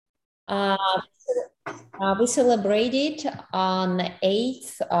Uh, we celebrated on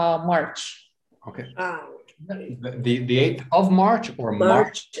 8th March. Okay. Okay. The 8th of March or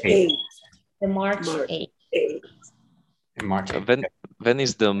March 8th? The March 8th. March 8th. When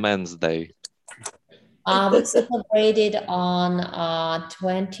is the Men's Day? We celebrated on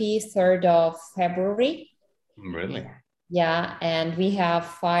 23rd of February. Really? Yeah, and we have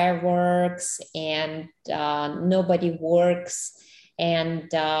fireworks and nobody works. And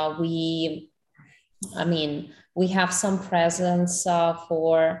we have some presents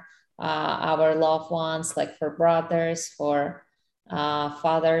for our loved ones, like for brothers, for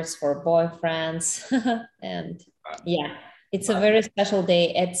fathers, for boyfriends. And yeah, it's a very special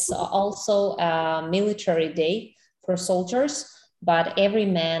day. It's also a military day for soldiers, but every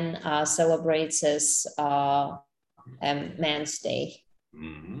man celebrates his Man's Day.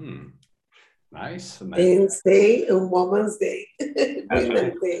 Mm-hmm. Nice. Men's Day and Women's Day.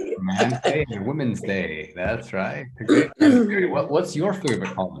 Women's Day. Man's Day and Women's Day. That's right. Great. What's your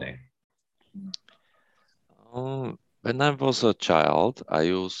favorite holiday? When I was a child, I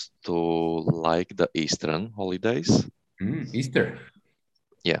used to like the Eastern holidays. Easter?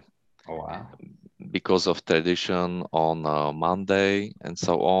 Yeah. Oh, wow. Because of tradition on Monday and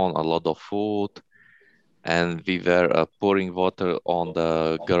so on, a lot of food. And we were pouring water on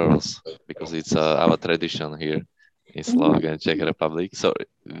the girls because it's our tradition here in Slovakia and Czech Republic. So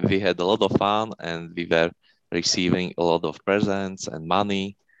we had a lot of fun and we were receiving a lot of presents and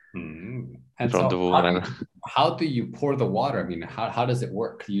money from the women. How do you pour the water? I mean, how does it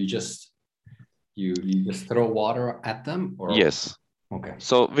work? You just throw water at them? Or? Yes. Okay.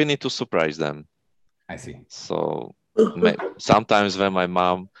 So we need to surprise them. I see. So sometimes when my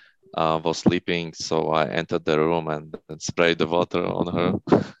mom was sleeping, so I entered the room and sprayed the water on her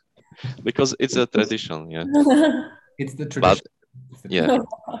because it's a tradition. Yeah, it's the tradition. Yeah,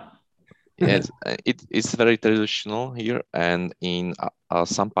 yes, it's very traditional here, and in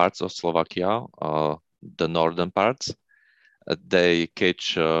some parts of Slovakia, the northern parts, they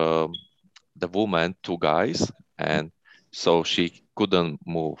catch the woman, two guys, and so she couldn't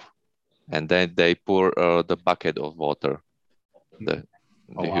move, and then they pour the bucket of water.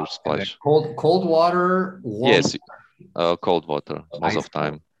 The huge splash. Cold water, warm yes, cold water most of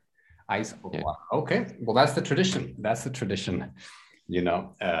time. Ice cold water. Okay, well that's the tradition. You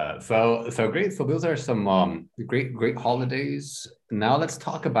know. So great. So those are some great holidays. Now let's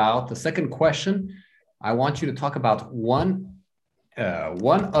talk about the second question. I want you to talk about one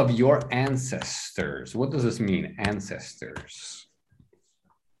of your ancestors. What does this mean, ancestors?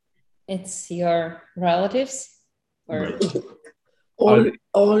 It's your relatives or all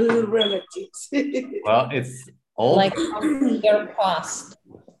relatives. Well, it's all like your past.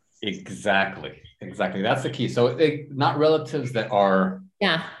 Exactly. That's the key. So not relatives that are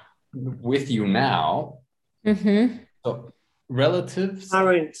with you now. So relatives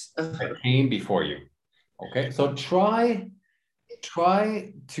that came before you. Okay. So try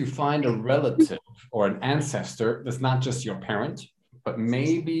to find a relative or an ancestor that's not just your parent, but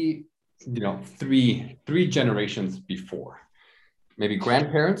maybe three generations before. Maybe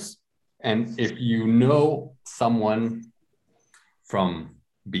grandparents, and if you know someone from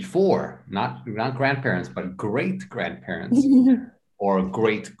before, not grandparents, but great grandparents or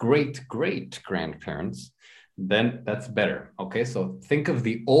great grandparents, then that's better. Okay, so think of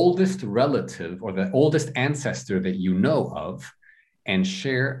the oldest relative or the oldest ancestor that you know of and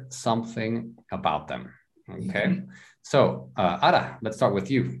share something about them. Okay, so Ara, let's start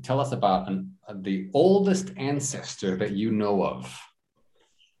with you. Tell us about the oldest ancestor that you know of.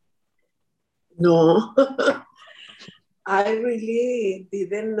 No, I really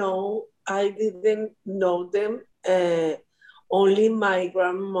didn't know. I didn't know them. Only my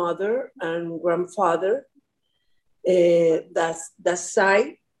grandmother and grandfather. That's the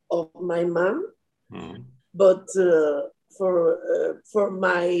side of my mom. But for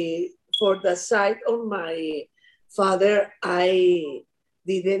the side of my father, I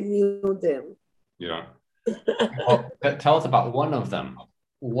didn't knew them. Yeah. Well, tell us about one of them.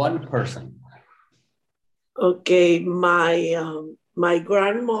 One person. Okay, my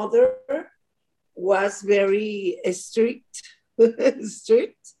grandmother was very strict.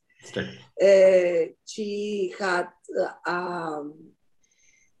 She had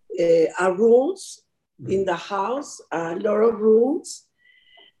rooms in the house, a lot of rooms,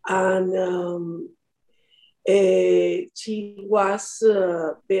 and she was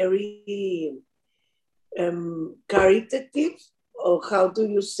very caritative, or how do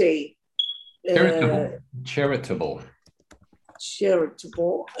you say? Charitable. Charitable. She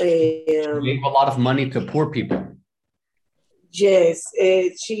gave a lot of money to poor people. Yes,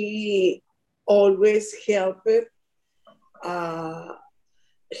 she always helped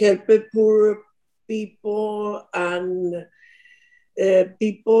poor people and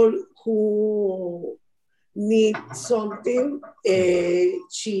people who need something.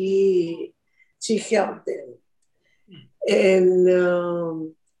 She helped them, and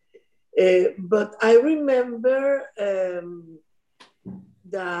but I remember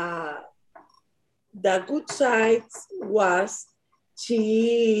the good side was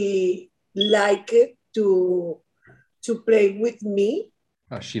she liked to play with me.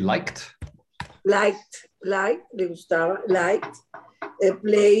 She liked, le gustaba,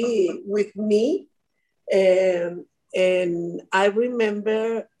 play with me. And I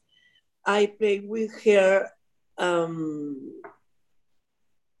remember I played with her, I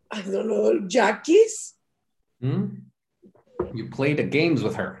don't know, Jackie's. You played the games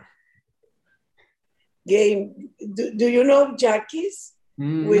with her. Game. Do you know Jackie's?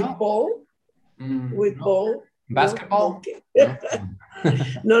 With No. ball? With no. ball? Basketball? No?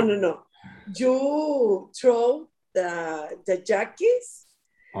 Okay. No. You throw the Jackies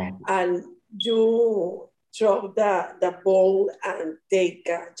and you throw the ball and take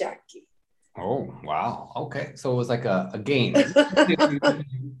a Jackie. Oh, wow. Okay. So it was like a game.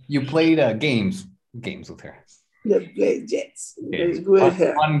 You played games with her. Yes.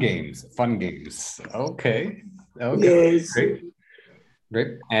 Fun games. Okay. Yes.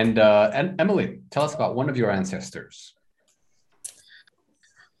 Great. And Emily, tell us about one of your ancestors.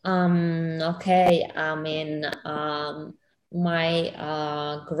 Okay. I mean,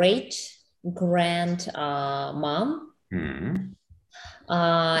 my great grandmom.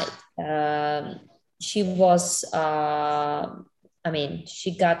 She was. I mean,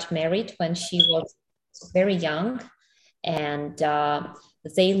 she got married when she was very young, and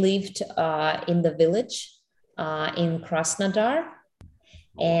they lived in the village in Krasnodar,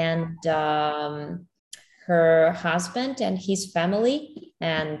 and her husband and his family,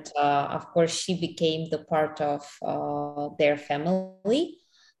 and of course she became the part of their family.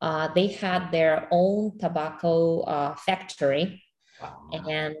 They had their own tobacco factory,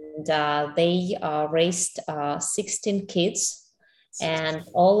 and they raised 16 kids, and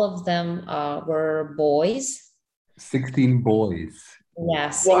all of them were boys. 16 boys.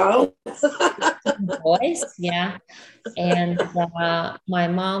 Yes. Wow. Boys, yeah. And my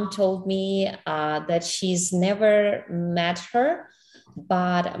mom told me that she's never met her,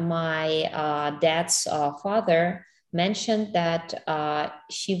 but my dad's father mentioned that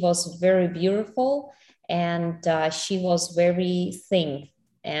she was very beautiful, and she was very thin.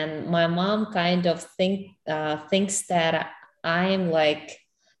 And my mom kind of thinks that I'm like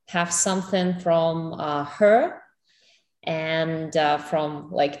have something from her, and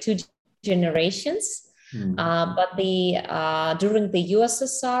from like two generations. But during the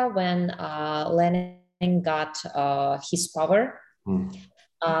USSR, when Lenin got his power,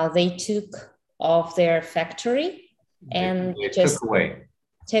 they took off their factory and they just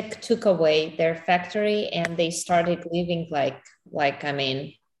took away their factory, and they started living like I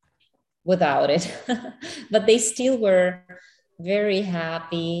mean, without it. But they still were very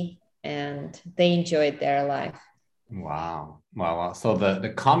happy and they enjoyed their life. Wow. So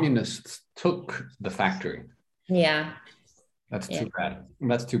the communists took the factory. Yeah. That's too bad.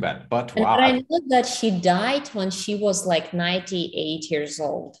 But wow. But I know that she died when she was like 98 years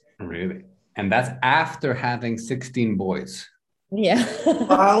old. Really? And that's after having 16 boys. Yeah.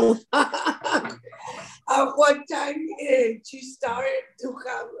 Wow. At what time she started to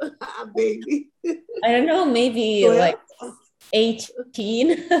have a baby? I don't know, maybe 12? Like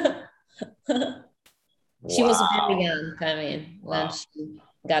 18. She was very young, I mean, when she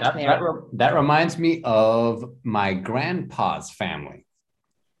got married. That reminds me of my grandpa's family.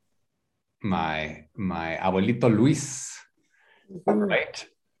 My abuelito Luis, right?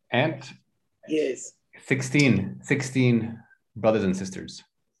 And yes, 16 brothers and sisters,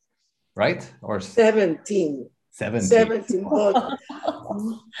 right? Or 17. 17, but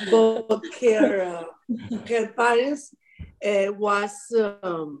her parents was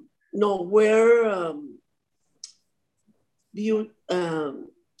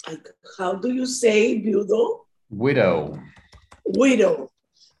how do you say viudo? Widow.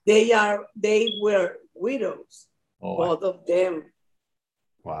 They were widows, both of them.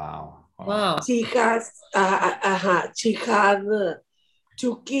 Wow. She has she had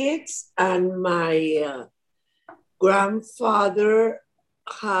 2 kids, and my grandfather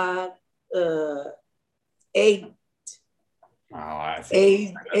had 8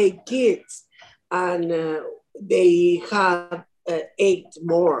 kids, and they had 8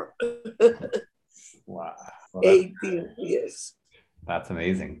 more. Wow. Well, 18, yes. That's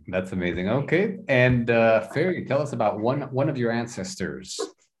amazing. That's amazing. Okay. And Ferry, tell us about one of your ancestors.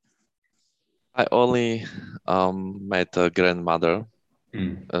 I only met a grandmother.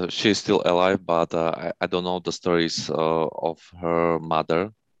 She's still alive, but I don't know the stories of her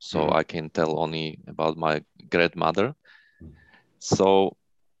mother, so I can tell only about my grandmother. So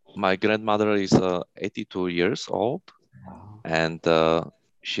my grandmother is 82 years old, and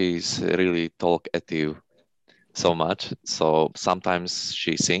she's really talkative so much. So sometimes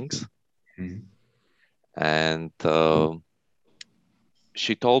she sings, and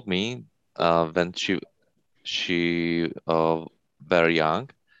she told me when she very young,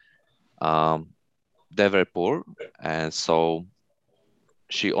 they were poor, and so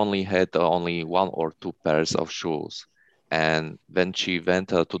she only had only 1 or 2 pairs of shoes. And when she went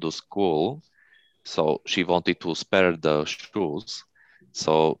to the school, so she wanted to spare the shoes,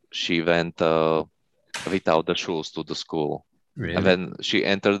 so she went without the shoes to the school. Really? And when she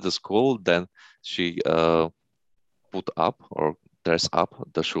entered the school, then she put up or dress up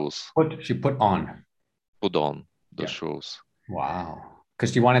the shoes. She put on. Put on the shoes. Wow.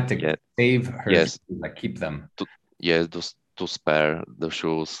 Because she wanted to save her shoes, like keep them. To spare the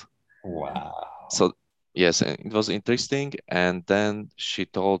shoes. Wow. So yes, it was interesting. And then she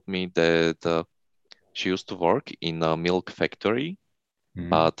told me that she used to work in a milk factory,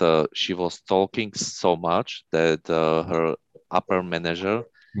 but she was talking so much that her upper manager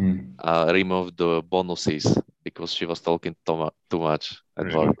removed the bonuses because she was talking too much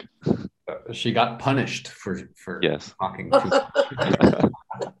at work. She got punished for talking too much.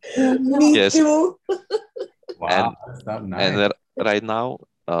 Me too. Wow, that's not nice. And right now,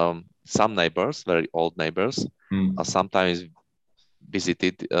 some neighbors, very old neighbors, sometimes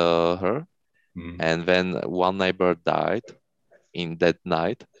visited her. And when one neighbor died, in that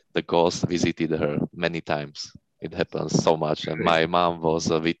night, the ghost visited her many times. It happens so much, and my mom was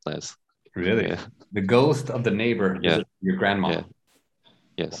a witness. Really? Yeah. The ghost of the neighbor visited your grandma? Yeah.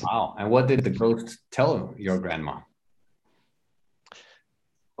 Yes. Wow. And what did the ghost tell your grandma?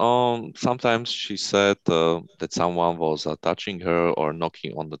 Sometimes she said that someone was touching her or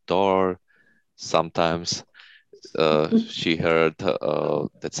knocking on the door. Sometimes she heard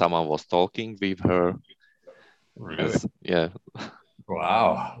that someone was talking with her. Really? Yeah.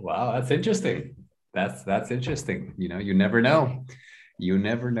 Wow. Wow. That's interesting. That's interesting. You know, you never know. You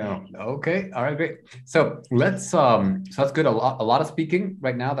never know. Okay. All right. Great. So let's so that's good. A lot of speaking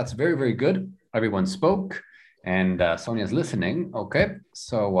right now. That's very, very good. Everyone spoke, and Sonia's listening. Okay.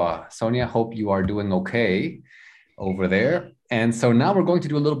 So Sonia, hope you are doing okay over there. And so now we're going to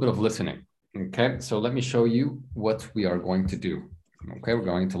do a little bit of listening. Okay. So let me show you what we are going to do. Okay. We're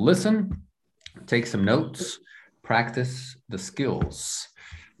going to listen, take some notes, practice the skills.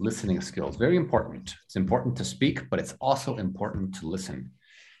 Listening skills, very important. It's important to speak, but it's also important to listen.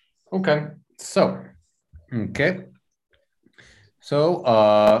 Okay, so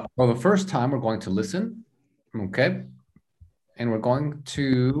for the first time, we're going to listen, okay? And we're going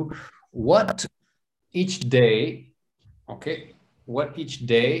to what each day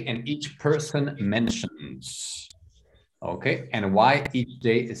and each person mentions, okay? And why each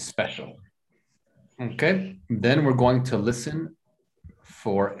day is special, okay? Then we're going to listen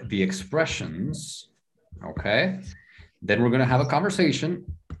for the expressions, okay? Then we're going to have a conversation.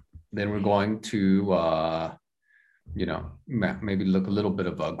 Then we're going to, maybe look a little bit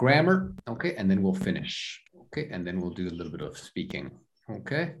of grammar, okay? And then we'll finish, okay? And then we'll do a little bit of speaking,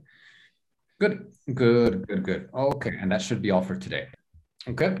 okay? Good. Okay, and that should be all for today,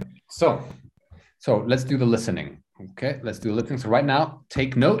 okay? So let's do the listening, okay? Let's do listening. So right now,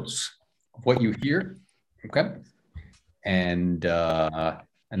 take notes of what you hear, okay? And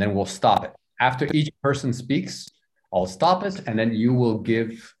then we'll stop it. After each person speaks, I'll stop it, and then you will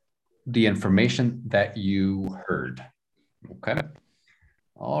give the information that you heard. Okay?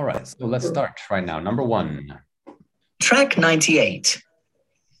 All right, so let's start right now. Number 1. Track 98.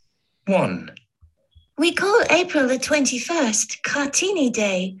 1. We call April the 21st Cartini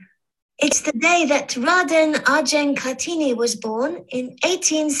Day. It's the day that Raden Arjun Kartini was born in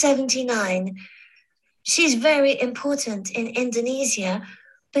 1879. She's very important in Indonesia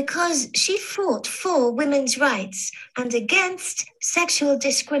because she fought for women's rights and against sexual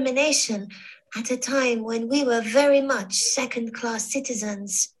discrimination at a time when we were very much second-class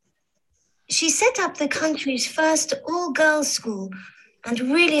citizens. She set up the country's first all-girls school and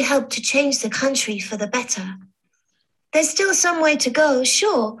really helped to change the country for the better. There's still some way to go,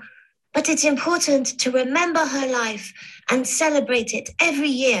 sure, but it's important to remember her life and celebrate it every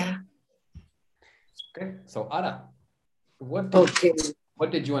year. Okay, so Ara, what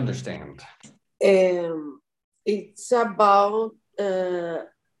did you understand? it's about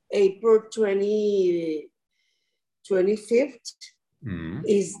April 25th.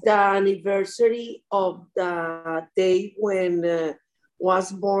 Is the anniversary of the day when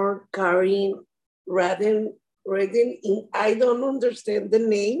was born Karen Radin. I don't understand the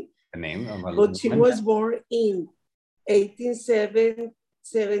name. The name of but she was born in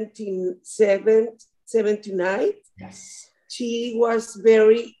 1879. Yes. She was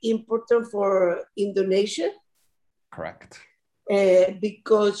very important for Indonesia. Correct.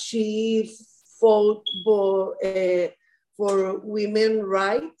 Because she fought for women's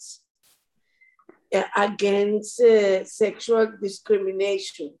rights against sexual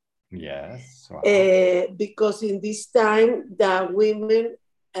discrimination. Yes. Wow. Because in this time, the women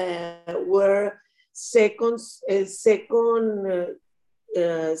were second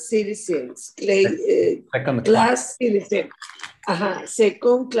citizens, class citizen,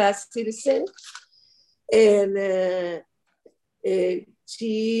 second class citizen, and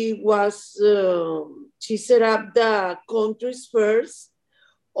she set up the country's first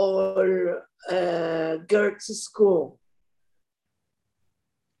girls' school.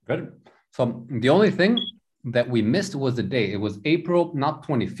 Good. So the only thing that we missed was the day. It was April, not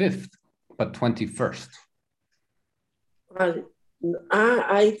 25th, but 21st.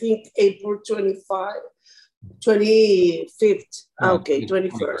 I think April 25th. No, okay,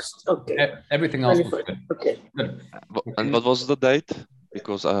 21st. Okay. Everything else was good. Okay. Good. And what was the date?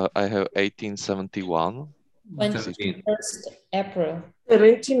 Because I have 1871. 21st April.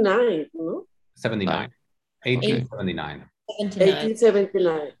 79, no? 79. 1879.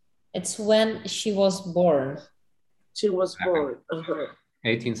 1879. It's when she was born. She was born.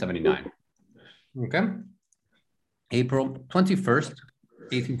 1879. Okay. April 21st,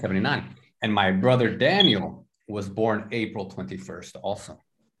 1879. And my brother Daniel was born April 21st also.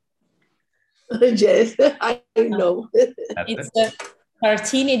 Yes, I know. It's a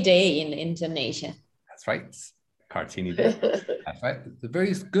Kartini Day in Indonesia. That's right. Kartini Day. That's right. It's a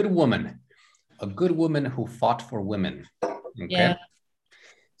very good woman. A good woman who fought for women. Okay. Yeah.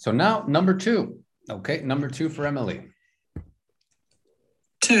 So now number 2. Okay, number 2 for Emily.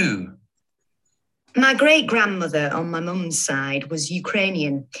 2. My great-grandmother on my mum's side was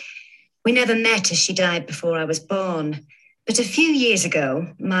Ukrainian. We never met as she died before I was born. But a few years ago,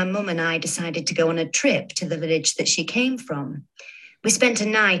 my mum and I decided to go on a trip to the village that she came from. We spent a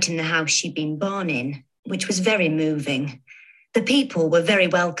night in the house she'd been born in, which was very moving. The people were very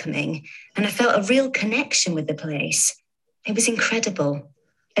welcoming, and I felt a real connection with the place. It was incredible.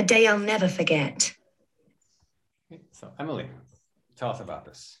 A day I'll never forget. So Emily, tell us about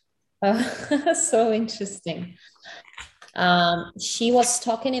this. So interesting. She was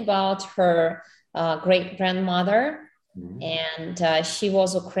talking about her great-grandmother, and she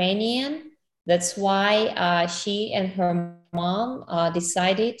was Ukrainian. That's why she and her mom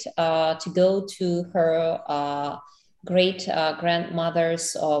decided to go to her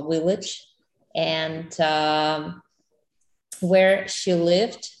great-grandmother's village, and where she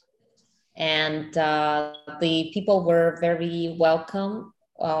lived, and the people were very welcome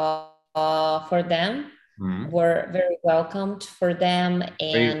for them. Were very welcomed for them,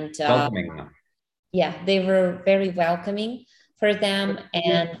 and yeah, they were very welcoming for them,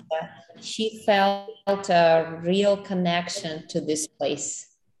 and she felt a real connection to this place.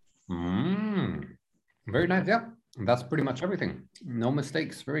 Very nice. Yeah, that's pretty much everything. No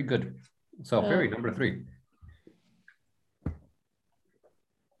mistakes. Very good. So Perry, number 3.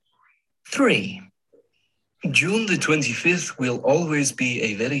 3. June the 25th will always be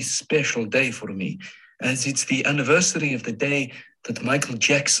a very special day for me, as it's the anniversary of the day that Michael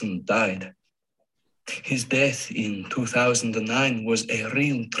Jackson died. His death in 2009 was a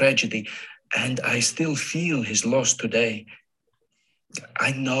real tragedy, and I still feel his loss today.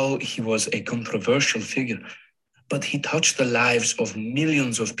 I know he was a controversial figure, but he touched the lives of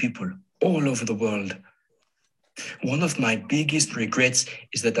millions of people all over the world. One of my biggest regrets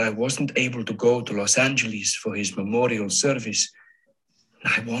is that I wasn't able to go to Los Angeles for his memorial service.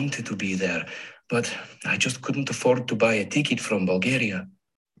 I wanted to be there, but I just couldn't afford to buy a ticket from Bulgaria.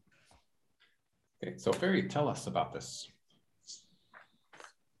 Okay, so Ferry, tell us about this.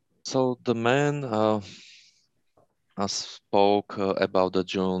 So the man spoke about the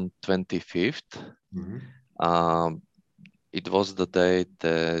June 25th. It was the day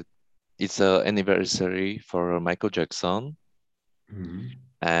that it's an anniversary for Michael Jackson,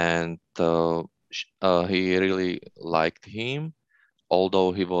 and he really liked him,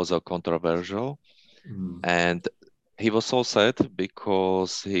 although he was a controversial, and he was so sad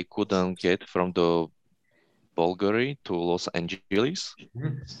because he couldn't get from the Bulgaria to Los Angeles.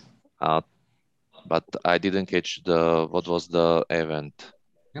 but I didn't catch what was the event.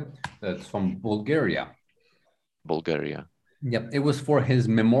 Yep, that's from Bulgaria. Bulgaria. Yep, it was for his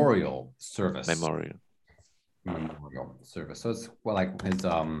memorial service. Memorial service. So it's well, like his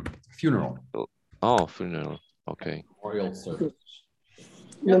funeral. Oh, funeral. Okay. Memorial service.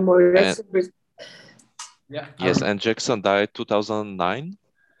 Memorial service. Yeah. Yes, and Jackson died 2009.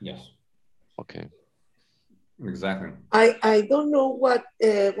 Yes. Okay. Exactly. I don't know what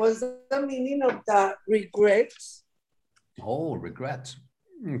was the meaning of the regrets. Oh, regrets.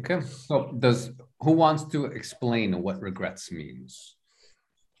 Okay. So who wants to explain what regrets means?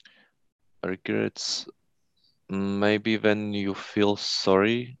 Regrets, maybe when you feel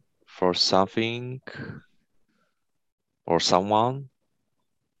sorry for something or someone.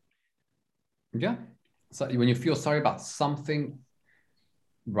 Yeah. So when you feel sorry about something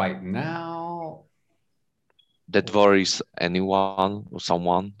right now. That worries anyone or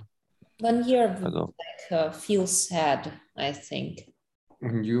someone. When you're like feel sad, I think.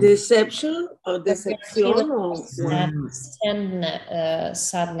 Deception or deception or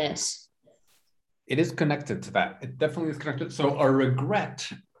sadness. It is connected to that. It definitely is connected. So a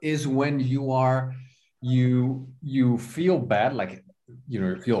regret is when you feel bad, like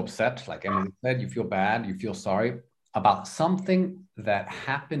you feel upset, like Emily said, you feel bad, you feel sorry about something that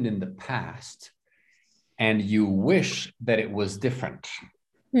happened in the past, and you wish that it was different.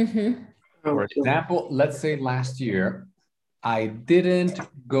 Mm-hmm. For example, let's say last year, I didn't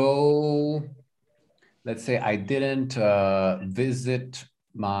go, let's say I didn't visit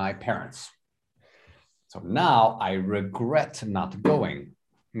my parents. So now I regret not going,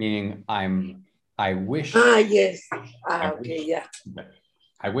 meaning I wish. Yes. Okay, yeah.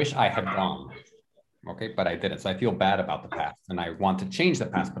 I wish I had gone. Okay, but I didn't. So I feel bad about the past and I want to change the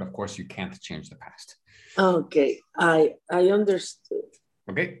past, but of course you can't change the past. Okay, I understood.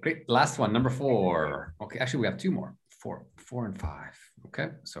 Okay, great. Last one, number 4. Okay, actually we have 2 more. 4 and 5.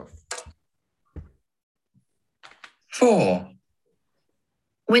 Okay, so 4.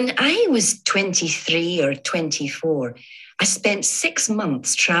 When I was 23 or 24, I spent 6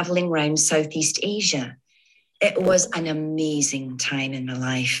 months traveling around Southeast Asia. It was an amazing time in my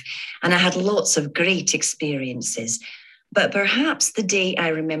life, and I had lots of great experiences. But perhaps the day I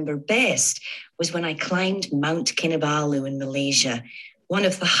remember best was when I climbed Mount Kinabalu in Malaysia, one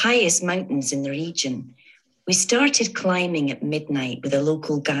of the highest mountains in the region. We started climbing at midnight with a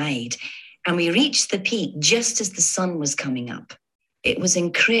local guide, and we reached the peak just as the sun was coming up. It was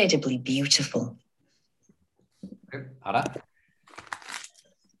incredibly beautiful.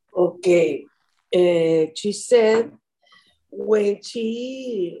 Okay. She said when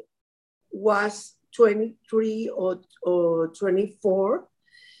she was 23 or 24,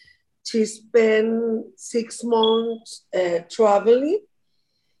 she spent 6 months traveling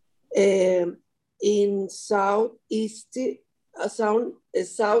in Southeast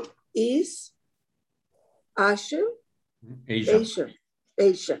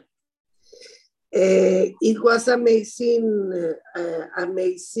Asia. It was amazing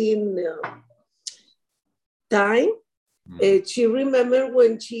time. She remembered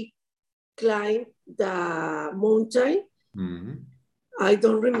when she climbed the mountain. I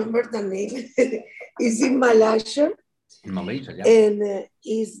don't remember the name. It's in Malaysia. Malaysia, yeah. And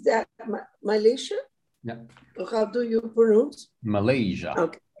is that Malaysia? Yeah. How do you pronounce? Malaysia.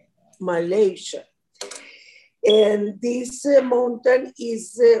 Okay, Malaysia. And this mountain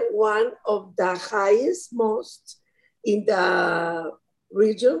is one of the highest most in the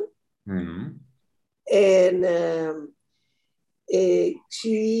region. And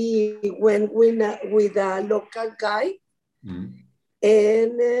she went with a local guide.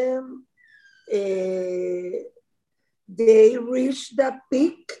 And they reached the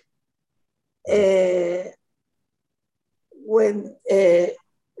peak with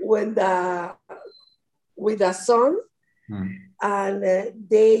the sun, and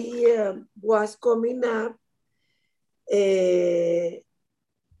they was coming up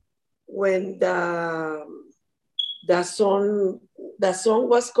when the sun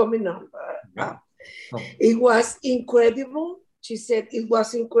was coming up. It was incredible. She said it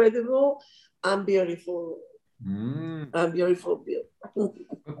was incredible and beautiful. And beautiful view.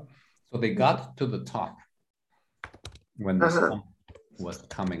 So they got to the top when the sun was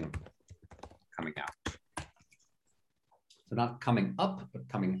coming out. So not coming up, but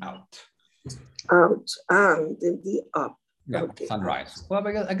coming out. Out and then the up. Yeah, okay. Sunrise. Well,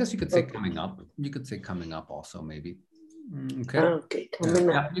 I guess you could say coming up. You could say coming up also, maybe. Okay. Okay, coming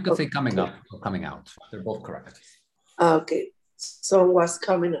up. Yeah, you could say coming up or coming out. They're both correct. Okay, sun was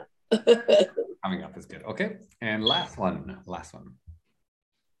coming up. Coming up is good. Okay, and last one.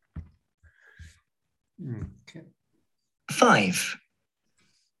 Okay. 5.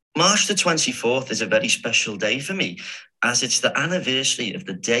 March the 24th is a very special day for me, as it's the anniversary of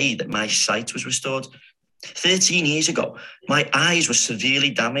the day that my sight was restored. 13 years ago, my eyes were severely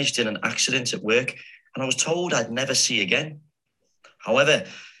damaged in an accident at work, and I was told I'd never see again. However,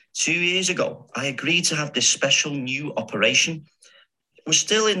 2 years ago, I agreed to have this special new operation. It was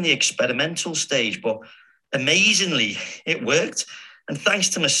still in the experimental stage, but amazingly, it worked. And thanks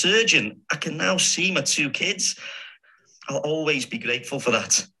to my surgeon, I can now see my 2 kids. I'll always be grateful for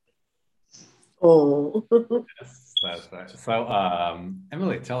that. Oh. Yes, that's right. So,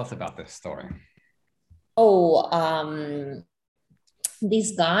 Emily, tell us about this story. Oh,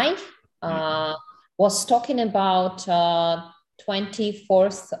 this guy was talking about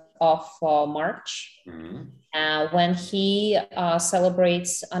 24th of March when he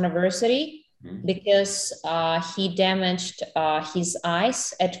celebrates anniversary because he damaged his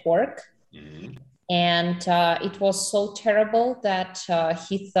eyes at work. And it was so terrible that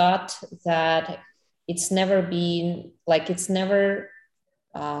he thought that it'll never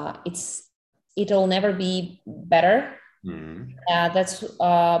be better.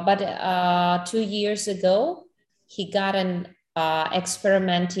 But 2 years ago, he got an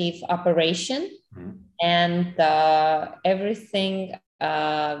experimental operation, and everything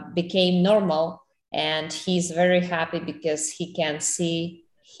became normal. And he's very happy because he can see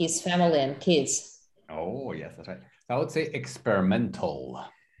his family and kids. Oh, yes, that's right. I would say experimental.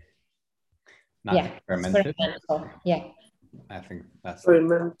 Not experimental. Yeah. I think that's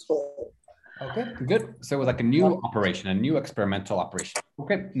experimental. Okay, good. So it was like a new operation, a new experimental operation.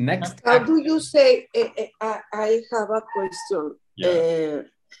 Okay, next. How do you say, I have a question. Yeah.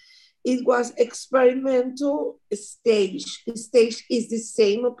 It was experimental stage. Stage is the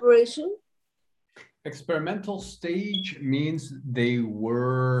same operation? Experimental stage means they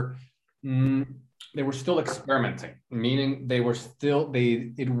were still experimenting, meaning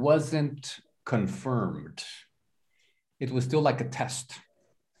it wasn't confirmed. It was still like a test,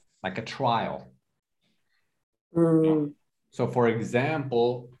 like a trial. So for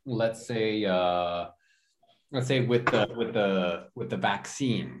example, let's say with the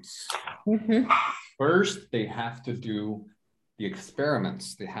vaccines, first they have to do the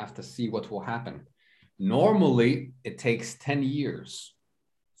experiments. They have to see what will happen. Normally, it takes 10 years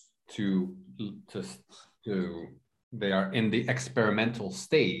they are in the experimental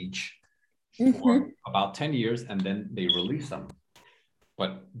stage for about 10 years, and then they release them.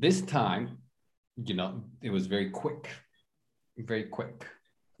 But this time, it was very quick.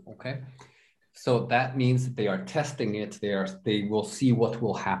 Okay. So that means that they are testing it. They will see what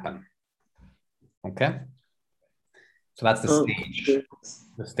will happen. Okay. So that's the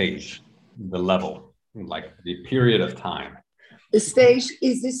stage, the level, like the period of time. The stage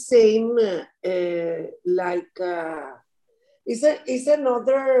is the same, is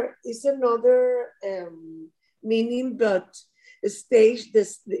another meaning, but stage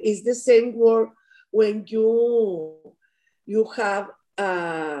is the same word when you have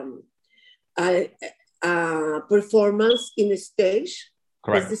a performance in a stage.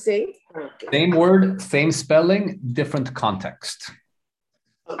 Correct. It's the same? Okay. Same word, same spelling, different context.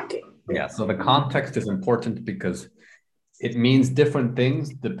 Okay. Yeah, so the context is important because it means different things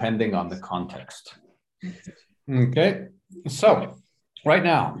depending on the context. Okay, so right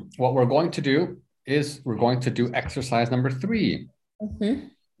now, what we're going to do is we're going to do exercise number 3.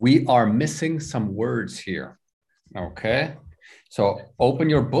 We are missing some words here. Okay, so open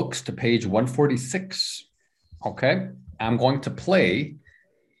your books to page 146. Okay, I'm going to play,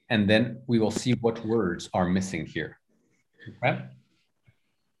 and then we will see what words are missing here. Okay,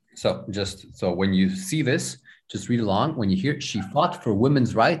 so when you see this, just read along. When you hear, she fought for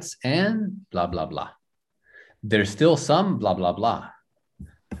women's rights and blah, blah, blah. There's still some blah, blah, blah.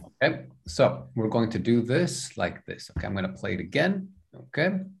 Okay, so we're going to do this like this. Okay, I'm going to play it again. Okay,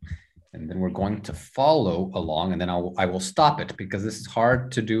 and then we're going to follow along, and then I will stop it because this is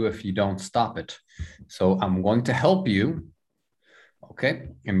hard to do if you don't stop it. So I'm going to help you, okay,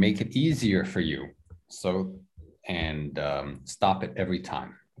 and make it easier for you. So, and stop it every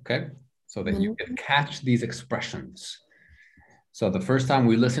time, okay? So that you can catch these expressions. So the first time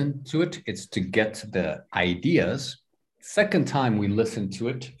we listen to it, it's to get the ideas. Second time we listen to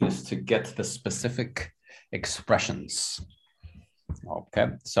it is to get the specific expressions. Okay,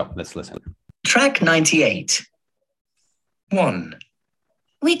 so let's listen. Track 98. 1.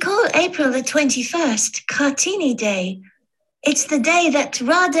 We call April the 21st Kartini Day. It's the day that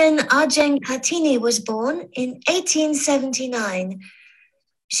Raden Ajeng Kartini was born in 1879.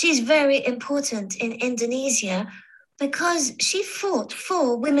 She's very important in Indonesia because she fought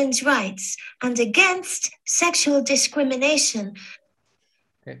for women's rights and against sexual discrimination.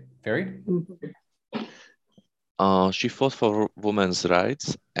 Okay, Ferry? She fought for women's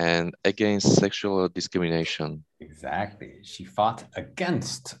rights and against sexual discrimination. Exactly. She fought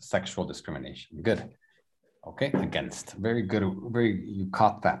against sexual discrimination. Good. Okay, against. Very good. You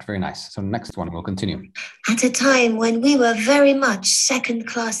caught that. Very nice. So next one, we'll continue. At a time when we were very much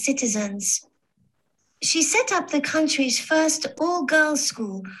second-class citizens. She set up the country's first all-girls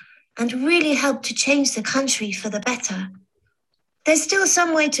school and really helped to change the country for the better. There's still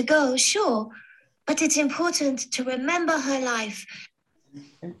some way to go, sure, but it's important to remember her life.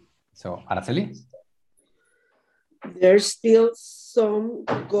 Okay. So, Araceli? There's still some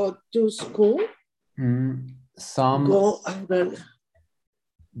go to school. Some. Go.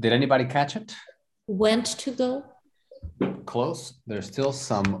 Did anybody catch it? Went to go. Close. There's still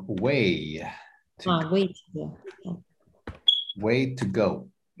some way to go. Way to go. Way to go.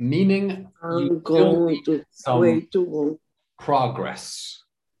 Meaning I'm going to way to go. Progress.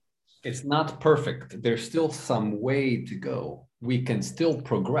 It's not perfect. There's still some way to go. We can still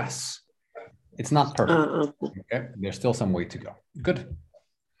progress. It's not perfect. Okay. There's still some way to go. Good.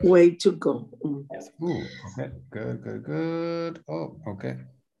 Way to go. Yes. Ooh, okay. Good. Oh, okay.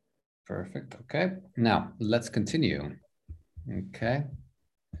 Perfect. Okay. Now let's continue. Okay.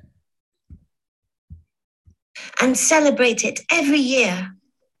 And celebrate it every year.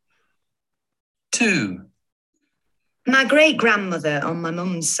 2. My great-grandmother on my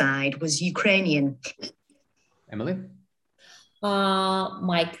mum's side was Ukrainian. Emily?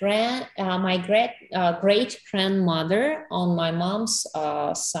 My great grandmother on my mom's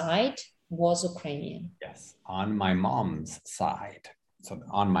side was Ukrainian. Yes, on my mom's side. So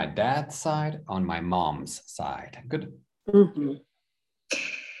on my dad's side, on my mom's side. Good.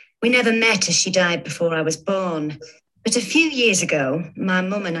 We never met as she died before I was born. But a few years ago, my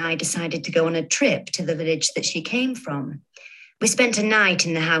mum and I decided to go on a trip to the village that she came from. We spent a night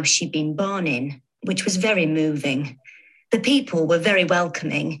in the house she'd been born in, which was very moving. The people were very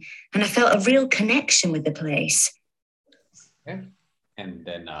welcoming, and I felt a real connection with the place. Okay. And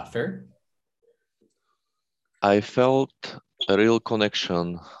then Fer? I felt a real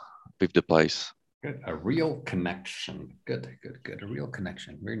connection with the place. Good. A real connection. Good. A real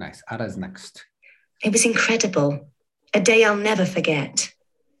connection. Very nice. Ara's next. It was incredible. A day I'll never forget.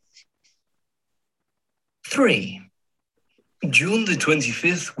 3. June the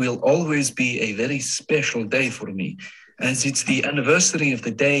 25th will always be a very special day for me, as it's the anniversary of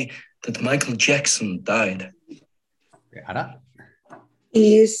the day that Michael Jackson died. Okay, Ara?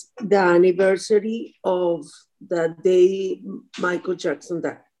 Is the anniversary of the day Michael Jackson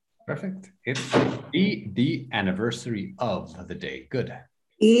died. Perfect. It's the anniversary of the day. Good.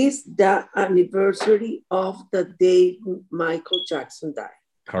 Is the anniversary of the day Michael Jackson died.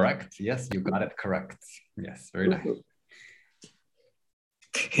 Correct. Yes, you got it correct. Yes, very nice.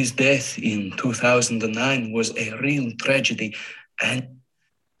 His death in 2009 was a real tragedy. And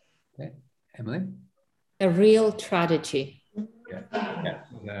okay. Emily? A real tragedy.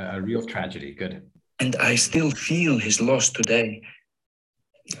 Yeah, a real tragedy. Good. And I still feel his loss today.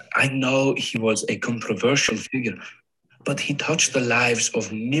 I know he was a controversial figure, but he touched the lives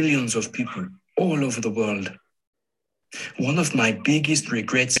of millions of people all over the world. One of my biggest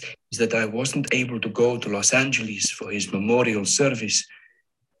regrets is that I wasn't able to go to Los Angeles for his memorial service.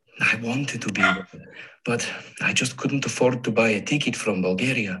 I wanted to be there, but I just couldn't afford to buy a ticket from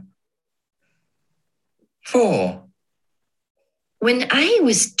Bulgaria. 4. When I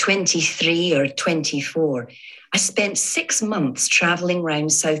was 23 or 24, I spent 6 months traveling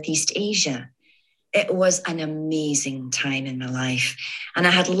around Southeast Asia. It was an amazing time in my life, and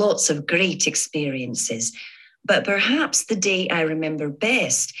I had lots of great experiences. But perhaps the day I remember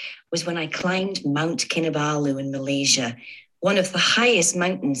best was when I climbed Mount Kinabalu in Malaysia, one of the highest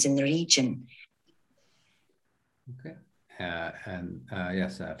mountains in the region. Okay.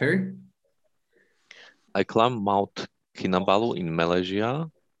 Yes, Ferry? I climbed Mount Kinabalu in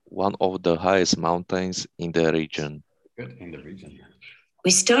Malaysia, one of the highest mountains in the region. Good, in the region.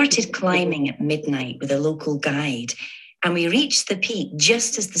 We started climbing at midnight with a local guide, and we reached the peak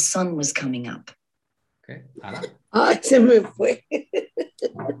just as the sun was coming up. Okay, Ana? Se me fue.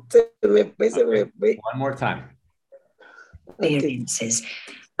 Se me fue. One more time. Experiences.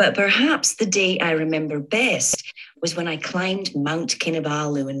 But perhaps the day I remember best was when I climbed Mount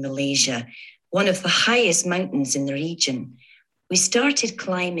Kinabalu in Malaysia, one of the highest mountains in the region. We started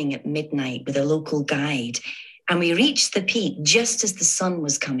climbing at midnight with a local guide, and we reached the peak just as the sun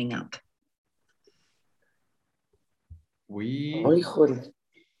was coming up. Did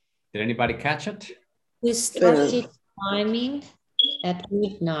anybody catch it? We started Climbing at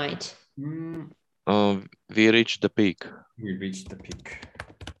midnight. We reached the peak. We reached the peak.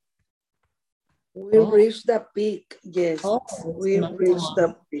 We reached the peak. Yes, we reached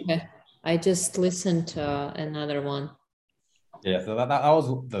the peak. Okay. I just listened to another one. Yeah, so that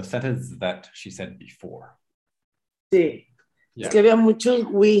was the sentence that she said before. Sí. Yeah. Es que había muchos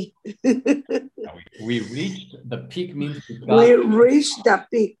we. We reached the peak means we reached the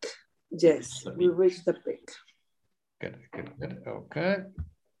peak. Yes, we reached the peak. Good. Okay.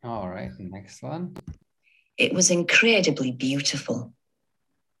 All right, next one. It was incredibly beautiful.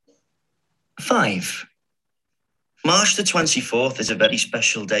 5. March the 24th is a very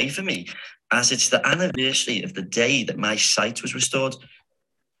special day for me, as it's the anniversary of the day that my sight was restored.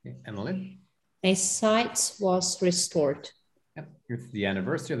 Emily? My sight was restored. Yep. It's the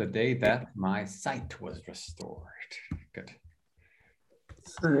anniversary of the day that my sight was restored. Good.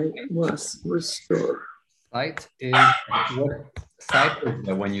 Sight was restored. Sight is what sight is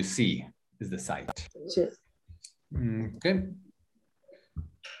when you see is the sight. Yes. Good.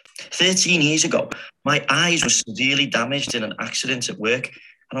 13 years ago, my eyes were severely damaged in an accident at work,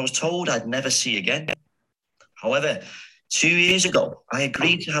 and I was told I'd never see again. However, 2 years ago, I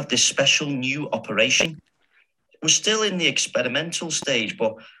agreed to have this special new operation. It was still in the experimental stage,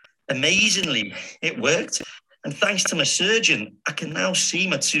 but amazingly, it worked. And thanks to my surgeon, I can now see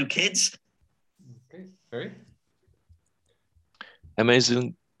my 2 kids. Okay, sorry.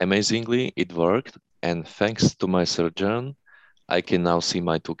 Amazingly, it worked. And thanks to my surgeon, I can now see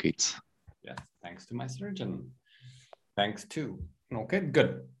my 2 kids. Yes, thanks to my surgeon. Thanks to. Okay,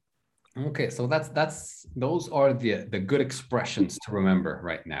 good. Okay, so those are the good expressions to remember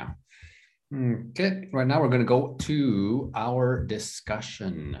right now. Okay, right now we're going to go to our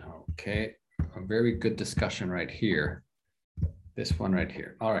discussion. Okay, a very good discussion right here. This one right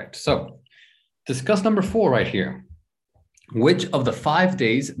here. All right, so discuss number 4 right here. Which of the 5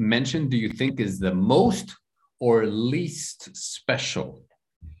 days mentioned do you think is the most or least special?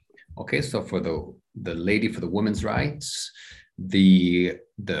 Okay, so for the lady for the women's rights, the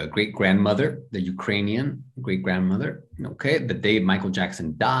great-grandmother, the Ukrainian great-grandmother, okay, the day Michael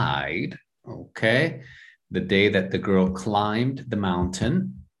Jackson died, okay, the day that the girl climbed the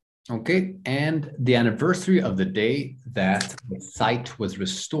mountain, okay, and the anniversary of the day that the sight was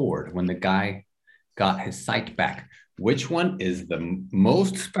restored, when the guy got his sight back. Which one is the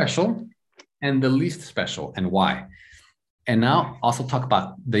most special and the least special, and why? And now also talk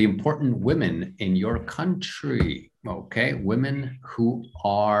about the important women in your country, okay? Women who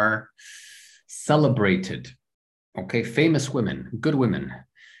are celebrated, okay? Famous women, good women,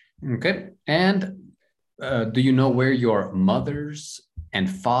 okay? And do you know where your mother's and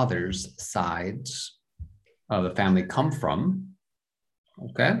father's sides of the family come from,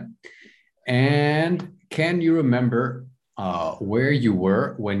 okay? And can you remember where you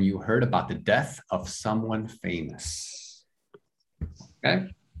were when you heard about the death of someone famous? Okay,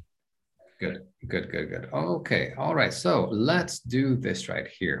 good. Okay, all right, so let's do this right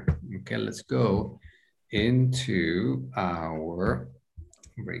here. Okay, let's go into our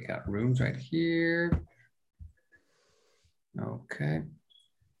breakout rooms right here. Okay,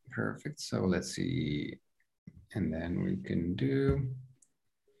 perfect. So let's see, and then we can do.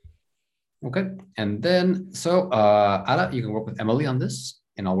 Okay, and then, so Ada, you can work with Emily on this,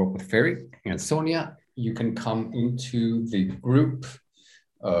 and I'll work with Ferry. And Sonia, you can come into the group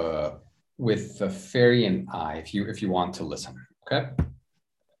with Ferry and I if you want to listen, okay?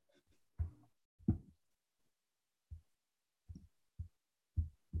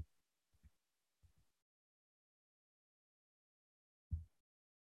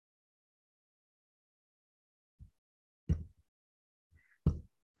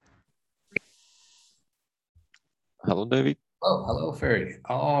 Hello, David. Oh, hello, Ferry.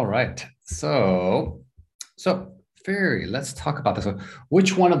 All right. So Ferry, let's talk about this one.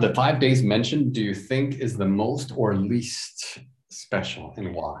 Which one of the 5 days mentioned do you think is the most or least special,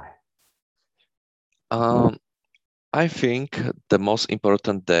 and why? I think the most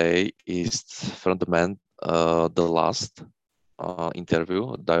important day is from the last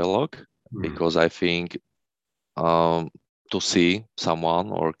interview dialogue, because I think to see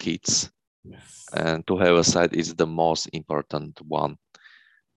someone or kids, yes, and to have a sight is the most important one.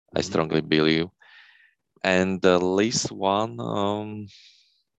 I strongly believe. And the least one,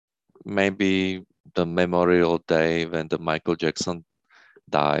 maybe the Memorial Day when the Michael Jackson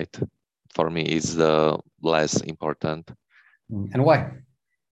died, for me is the less important. And why?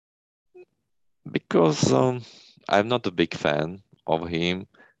 Because I'm not a big fan of him.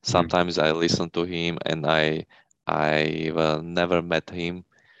 Sometimes I listen to him and I never met him.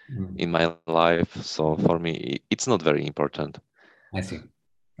 in my life. So for me, it's not very important. I see.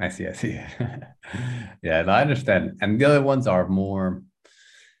 Yeah, I understand. And the other ones are more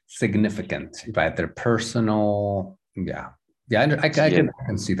significant, right? They're personal. Yeah. I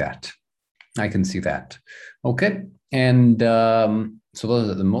can see that. I can see that. Okay. And so those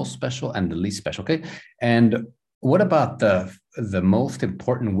are the most special and the least special. Okay. And what about the most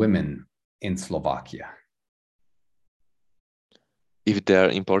important women in Slovakia? If they're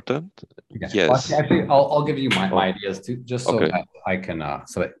important, yes. Well, actually, I'll give you my ideas too, just so that I can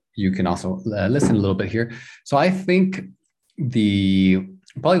so that you can also listen a little bit here. So I think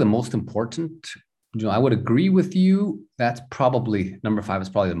probably the most important, I would agree with you. That's probably number 5 is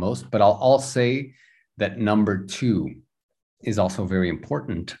probably the most, but I'll say that number 2 is also very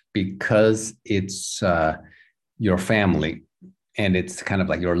important because it's your family and it's kind of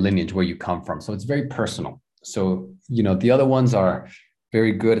like your lineage, where you come from. So it's very personal. So, the other ones are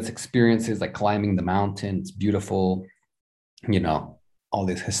very good. It's experiences like climbing the mountain. It's beautiful, all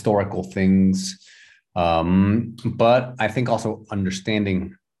these historical things. But I think also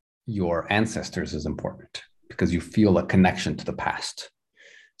understanding your ancestors is important because you feel a connection to the past.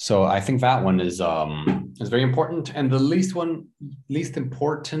 So I think that one is very important. And the least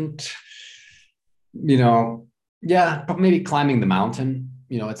important, maybe climbing the mountain.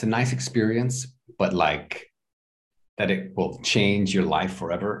 It's a nice experience, but like that it will change your life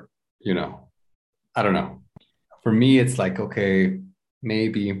forever. I don't know. For me, it's like, okay,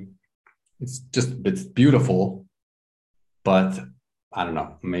 maybe it's beautiful, but I don't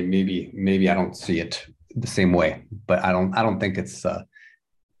know. Maybe I don't see it the same way, but I don't think it's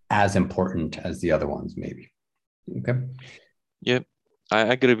as important as the other ones, maybe. Okay. Yeah, I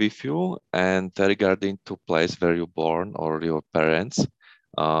agree with you. And regarding to place where you're born or your parents,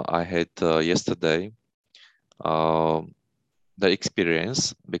 I had yesterday the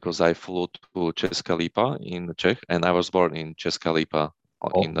experience because I flew to Česká Lípa in Czech, and I was born in Česká Lípa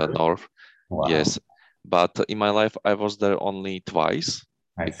in the north. Wow. Yes, but in my life I was there only twice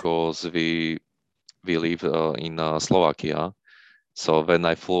because we live in Slovakia. So when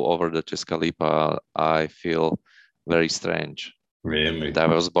I flew over the Česká Lípa, I feel very strange. Really? And I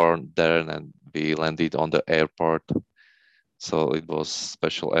was born there and we landed on the airport. So it was a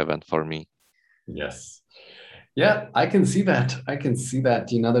special event for me. Yes. Yeah, I can see that.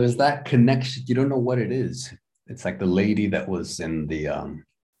 There's that connection. You don't know what it is. It's like the lady that was in the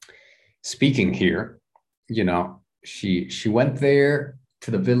speaking here, she went there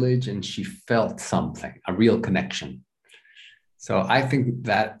to the village and she felt something, a real connection. So I think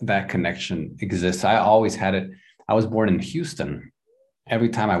that connection exists. I always had it. I was born in Houston. Every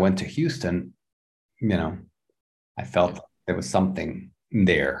time I went to Houston, I felt there was something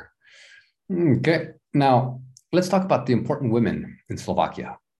there. Okay. Now, let's talk about the important women in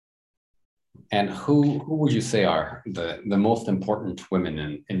Slovakia. And who would you say are the most important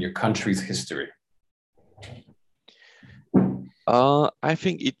women in your country's history? I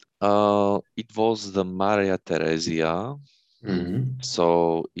think it was the Maria Theresia. Mm-hmm.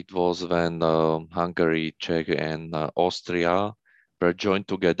 So it was when Hungary, Czech, and Austria were joined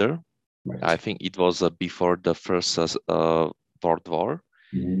together. Right. I think it was before the First World War.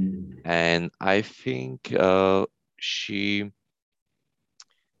 Mm-hmm. And I think she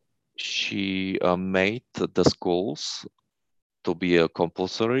made the schools to be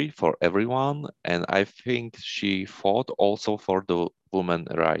compulsory for everyone, and I think she fought also for the women's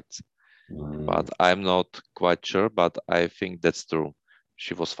rights. But I'm not quite sure, but I think that's true.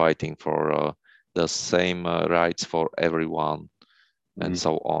 She was fighting for the same rights for everyone and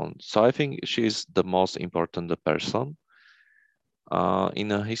so on. So I think she's the most important person in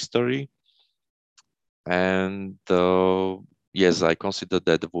history. And yes, I consider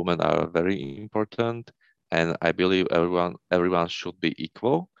that the women are very important, and I believe everyone should be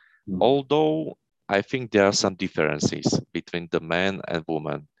equal. Although I think there are some differences between the men and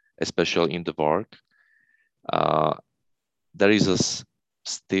women, especially in the work. There is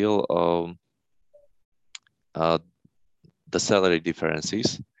still the salary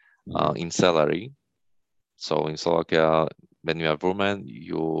differences in salary. So in Slovakia, when you are a woman,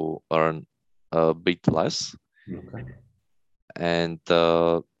 you earn a bit less. Okay. And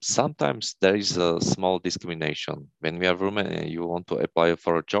sometimes there is a small discrimination. When we are women and you want to apply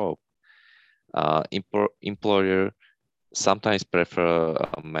for a job, employer sometimes prefer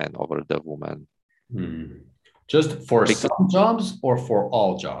a man over the woman. Just for some jobs or for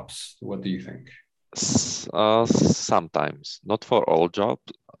all jobs? What do you think? Sometimes, not for all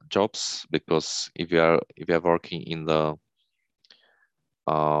jobs, because if you are working in the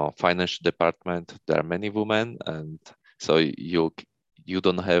financial department, there are many women, and so you you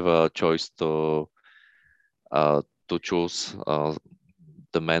don't have a choice to choose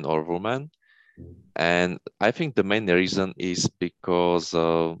the man or woman. And I think the main reason is because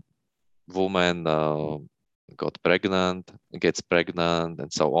woman gets pregnant,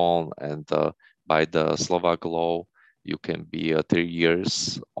 and so on. And by the Slovak law, you can be 3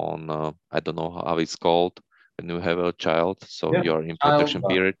 years on, I don't know how it's called, when you have a child. So you're in protection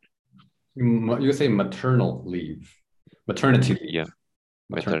period. You say maternal leave. Maternity leave. Yeah,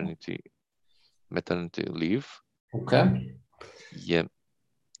 maternity leave. Okay. Yeah.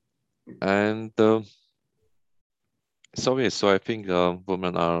 And so I think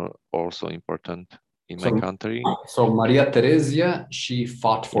women are also important in my country. So Maria Theresia, she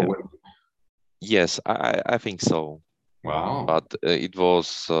fought for women. Yes, I think so. Wow. But it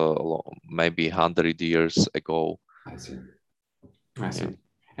was maybe 100 years ago. I see. Yeah.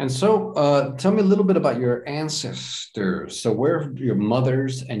 And so tell me a little bit about your ancestors. So where your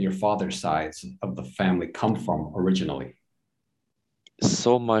mother's and your father's sides of the family come from originally?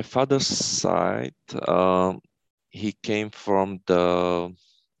 So my father's side, he came from the